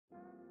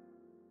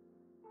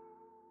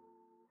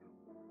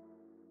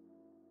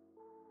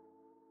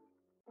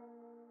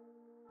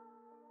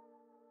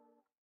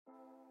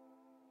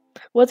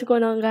What's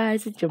going on,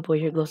 guys? It's your boy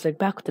here, Glowstick,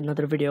 back with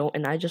another video.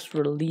 And I just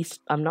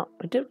released,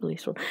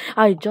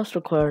 I just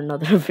recorded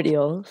another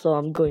video, so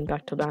I'm going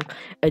back to back.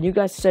 And you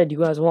guys said you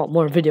guys want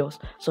more videos,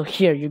 so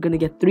here, you're gonna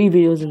get 3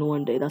 videos in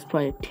one day. That's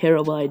probably a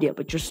terrible idea,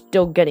 but you're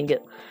still getting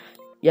it.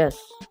 Yes,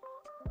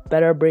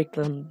 better break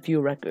them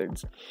view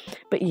records.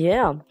 But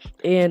yeah,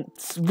 and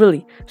it's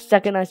really,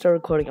 second I start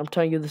recording, I'm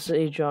telling you, this is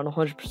Adrian,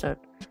 100%.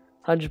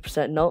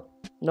 100%, no,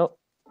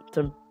 it's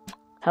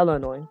hella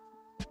annoying.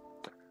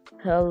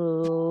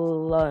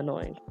 Hella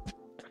annoying.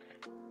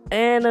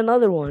 And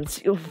another one.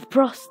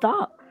 Bro,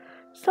 stop.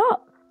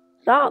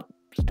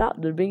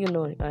 They're being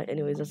annoying. Alright,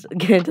 anyways, let's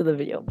get into the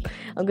video.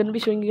 I'm gonna be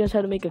showing you guys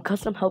how to make a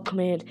custom help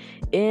command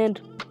and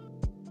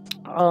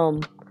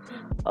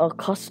a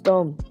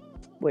custom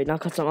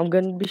I'm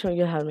gonna be showing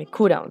you how to make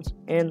cooldowns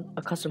and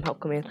a custom help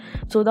command.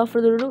 So without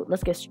further ado,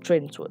 let's get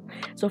straight into it.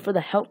 So for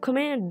the help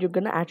command, you're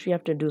gonna actually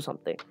have to do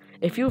something.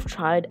 If you've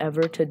tried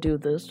ever to do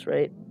this,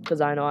 right?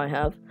 Because I know I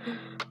have.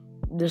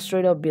 Just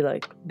straight up be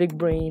like big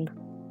brain,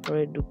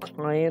 right? Do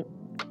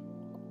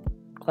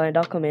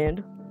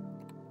client.command,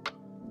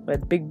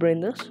 right? Big brain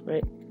this,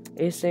 right?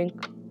 Async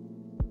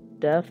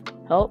def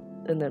help,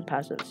 and then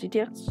pass it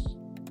ctx,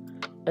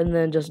 and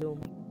then just do.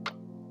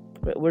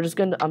 Right,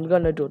 I'm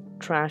gonna do a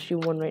trashy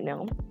one right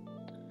now.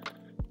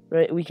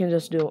 Right, we can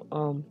just do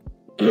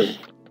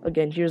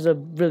again. Here's a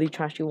really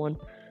trashy one.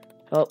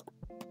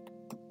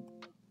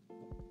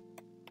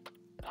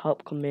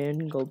 Help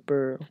command, go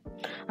burr.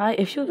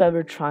 If you've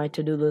ever tried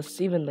to do this,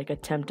 even like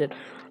attempted,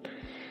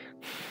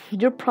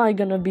 you're probably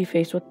gonna be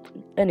faced with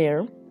an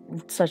error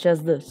such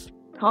as this.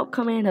 Help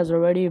command has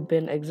already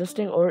been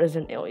existing or is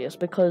an alias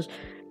because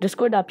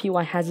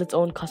discord.py has its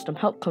own custom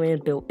help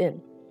command built in.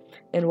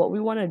 And what we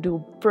want to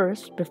do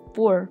first,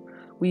 before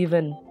we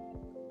even,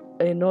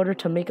 in order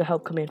to make a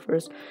help command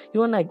first,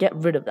 you want to get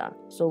rid of that.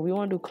 So we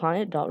want to do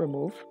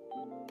client.remove.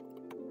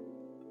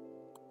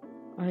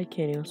 I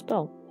can't even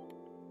spell.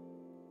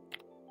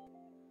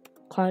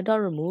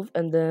 Client.remove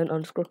and then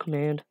underscore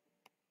command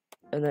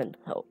and then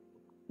help.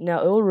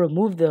 Now it will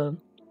remove the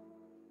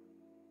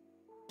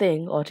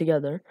thing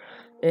altogether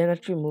and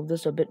actually move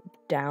this a bit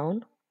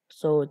down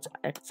so it's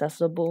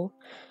accessible.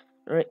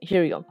 Right,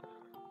 here we go.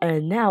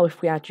 And now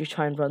if we actually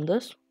try and run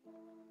this,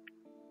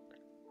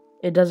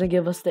 it doesn't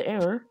give us the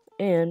error,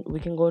 and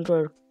we can go into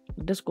our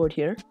Discord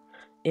here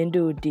and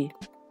do D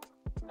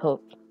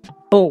help.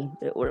 Boom,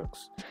 it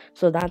works.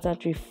 So that's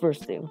actually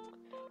first thing.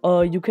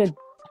 You can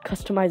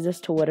customize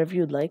this to whatever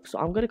you'd like. So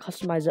I'm gonna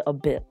customize it a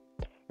bit,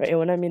 right? And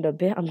when I mean a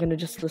bit, I'm gonna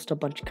just list a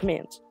bunch of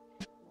commands.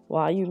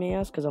 Why, you may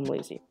ask? Because I'm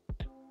lazy.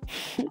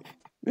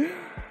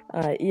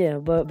 Yeah,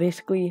 but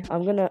basically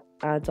I'm gonna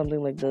add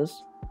something like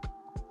this,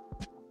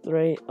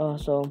 right?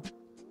 So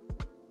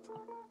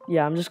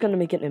yeah, I'm just gonna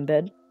make an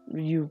embed.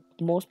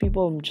 Most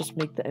people just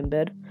make the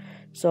embed,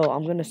 so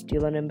I'm gonna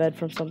steal an embed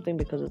from something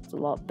because it's a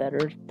lot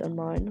better than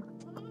mine.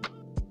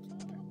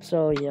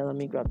 So yeah, let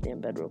me grab the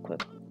embed real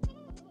quick.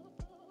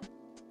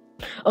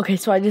 Okay,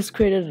 so I just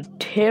created a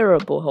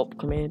terrible help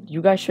command.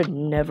 You guys should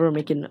never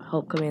make a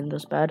help command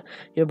this bad.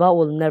 Your bot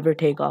will never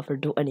take off or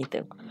do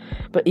anything.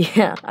 But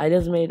yeah, I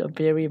just made a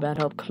very bad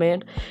help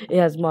command. It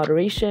has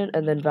moderation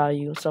and then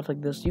value, stuff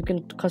like this. You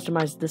can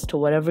customize this to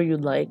whatever you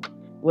like,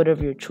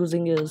 whatever your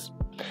choosing is.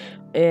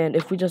 And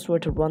if we just were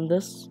to run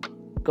this,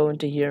 go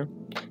into here,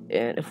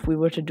 and if we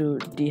were to do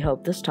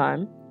dhelp this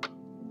time,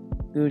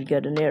 we would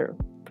get an error.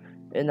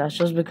 And that's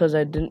just because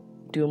I didn't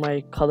do my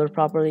color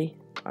properly.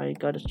 I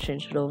gotta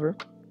change it over.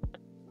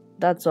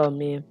 That's on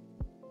me.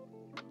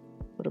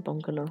 What a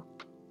bunkana.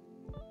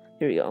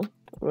 Here we go.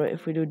 Right,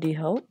 if we do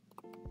dhelp,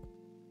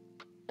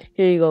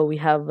 here you go. We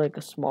have like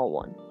a small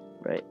one,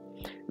 right?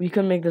 We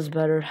can make this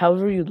better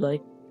however you'd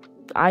like.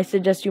 I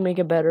suggest you make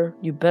it better.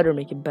 You better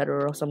make it better,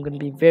 or else I'm gonna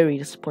be very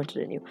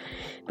disappointed in you.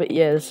 But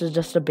yeah, this is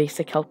just a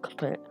basic help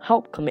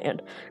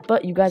command.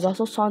 But you guys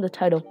also saw in the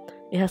title,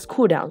 it has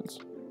cooldowns.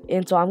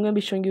 And so I'm going to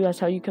be showing you guys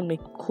how you can make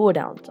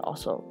cooldowns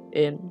also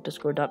in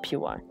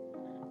discord.py.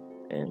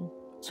 And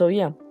so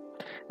yeah,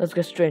 let's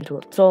get straight into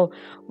it. So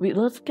we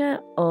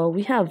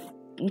have,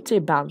 let's say,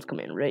 bounce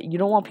command, right? You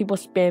don't want people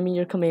spamming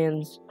your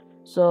commands,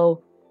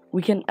 so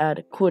we can add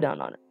a cooldown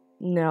on it.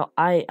 Now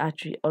I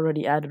actually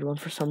already added one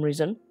for some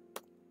reason.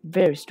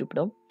 Very stupid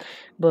though.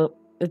 But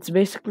it's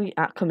basically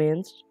at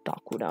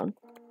commands.cooldown.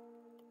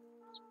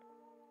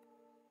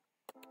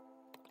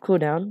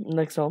 Cooldown,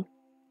 like so.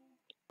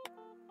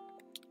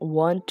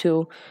 1,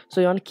 2.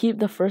 So you want to keep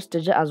the first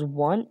digit as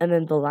 1 and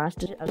then the last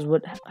digit as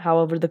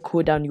however the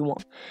cooldown you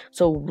want.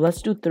 So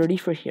let's do 30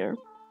 for here.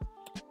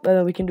 And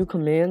then we can do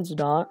commands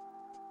dot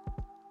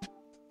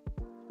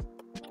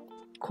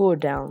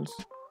cooldowns.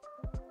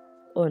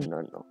 Oh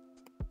no.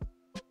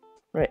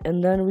 Right,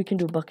 and then we can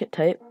do bucket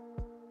type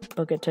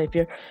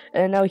here.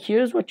 And now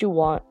here's what you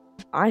want.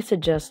 I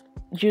suggest,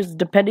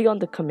 depending on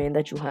the command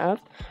that you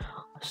have,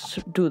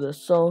 do this.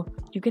 So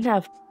you can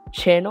have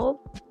channel,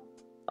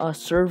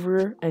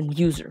 server, and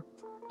user.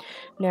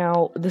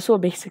 Now this will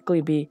basically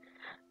be,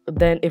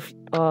 then if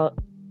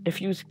if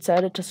you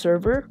set it to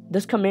server,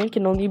 this command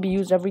can only be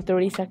used every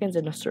 30 seconds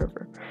in a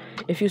server.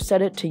 If you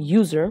set it to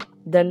user,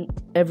 then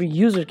every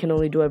user can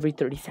only do every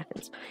 30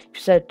 seconds. If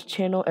you set it to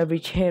channel, every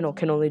channel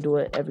can only do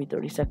it every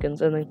 30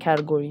 seconds, and then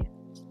category,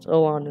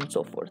 so on and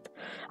so forth.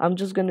 I'm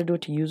just gonna do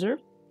it to user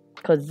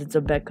because it's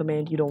a beg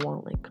command. You don't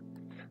want like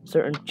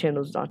certain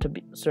channels not to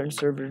be, certain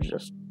servers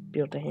just be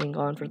able to hang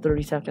on for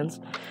 30 seconds.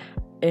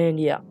 And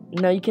yeah,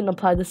 now you can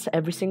apply this to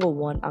every single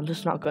one. I'm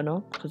just not gonna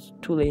because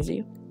too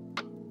lazy.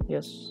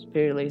 Yes,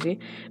 very lazy.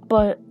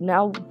 But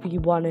now we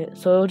want it,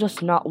 so it'll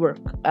just not work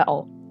at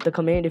all. The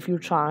command, if you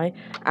try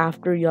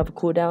after you have a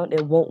cooldown,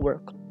 it won't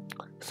work.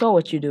 So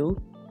what you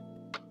do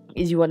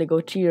is you want to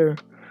go to your,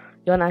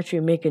 you want to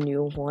actually make a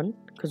new one,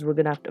 because we're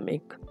gonna have to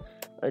make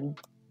a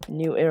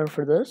new error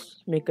for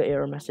this. Make an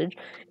error message,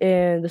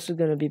 and this is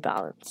gonna be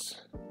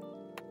balance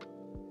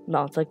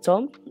like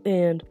so.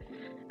 And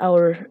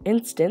our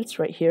instance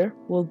right here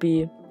will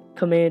be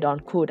command on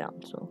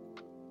cooldown. So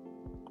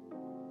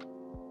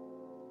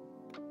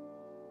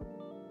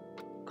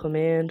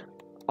command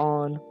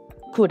on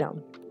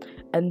cooldown.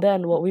 And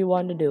then what we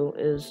want to do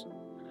is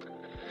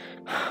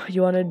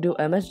you want to do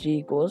msg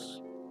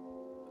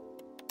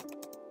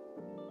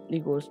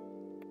equals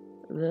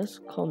this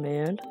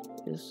command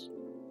is,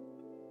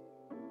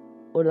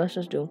 or let's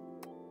just do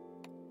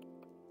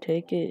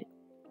take it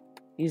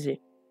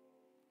easy.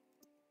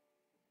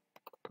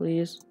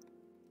 Please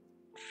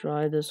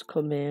try this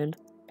command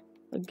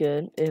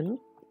again. And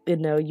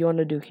now you want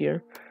to do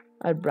here,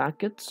 add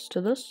brackets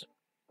to this,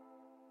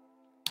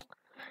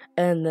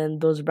 and then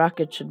those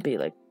brackets should be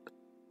like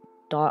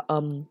dot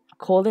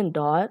colon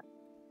dot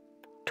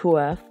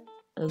 2f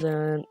and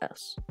then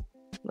s,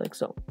 like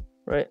so,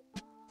 right?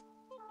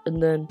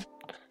 And then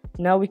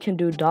now we can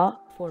do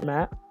dot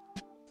format.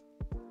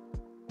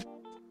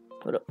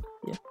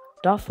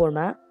 Dot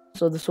format,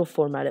 so this will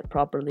format it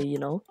properly, you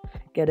know,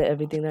 get it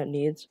everything that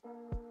needs.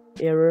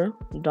 Error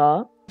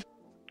dot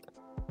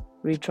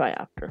retry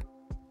after,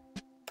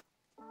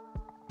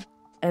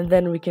 and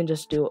then we can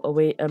just do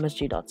await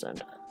msg dot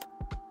send,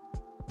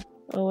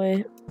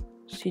 await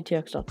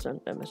ctx dot send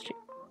msg,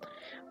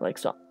 like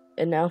so.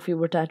 And now if we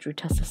were to actually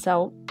test this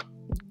out,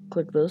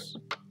 click this,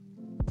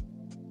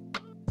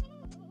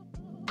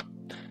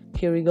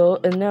 here we go.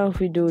 And now if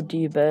we do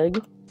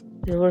debug,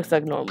 it works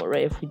like normal,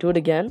 right? If we do it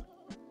again,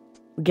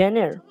 we get an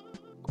error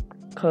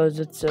because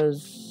it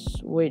says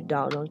wait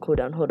down on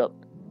cooldown. Hold up,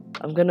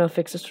 I'm gonna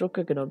fix this real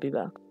quick and I'll be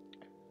back.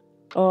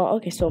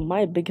 Okay, so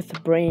my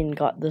biggest brain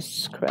got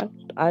this correct.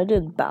 I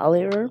did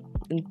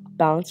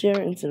balance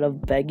error instead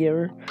of beg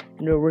error,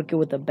 and we're working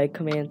with the beg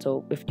command.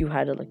 So if you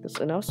had it like this,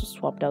 and I also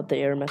swapped out the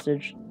error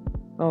message.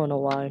 I don't know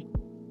why,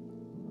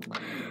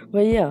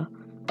 but yeah.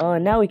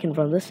 Now we can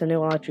run this and it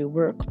will actually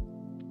work.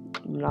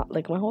 Not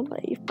like my whole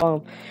life.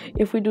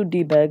 If we do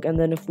debug, and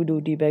then if we do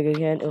debug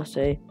again, it'll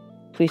say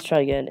please try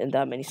again in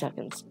that many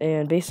seconds.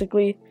 And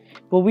basically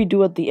what we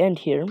do at the end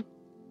here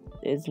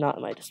is not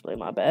my display,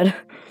 my bad.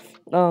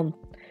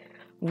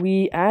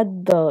 We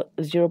add the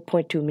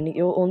 0.2, meaning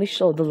it will only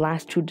show the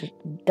last two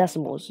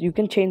decimals. You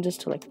can change this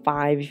to like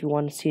 5 if you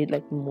want to see it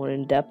like more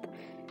in depth.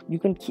 You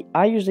can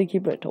I usually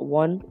keep it to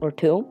 1 or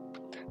 2,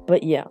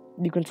 but yeah,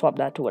 you can swap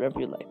that to whatever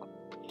you like.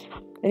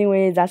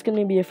 Anyway, that's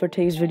gonna be it for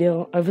today's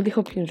video. I really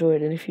hope you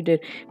enjoyed, and if you did,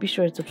 be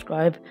sure to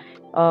subscribe.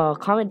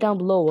 Comment down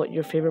below what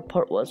your favorite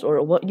part was,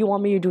 or what you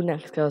want me to do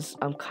next, because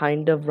I'm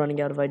kind of running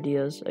out of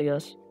ideas, I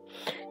guess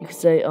you could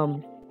say.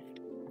 And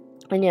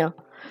yeah,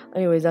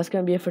 anyways, that's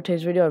gonna be it for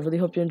today's video. I really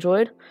hope you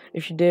enjoyed.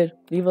 If you did,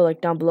 leave a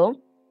like down below.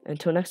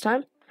 Until next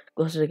time,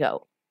 go stick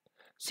out.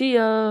 See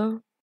ya.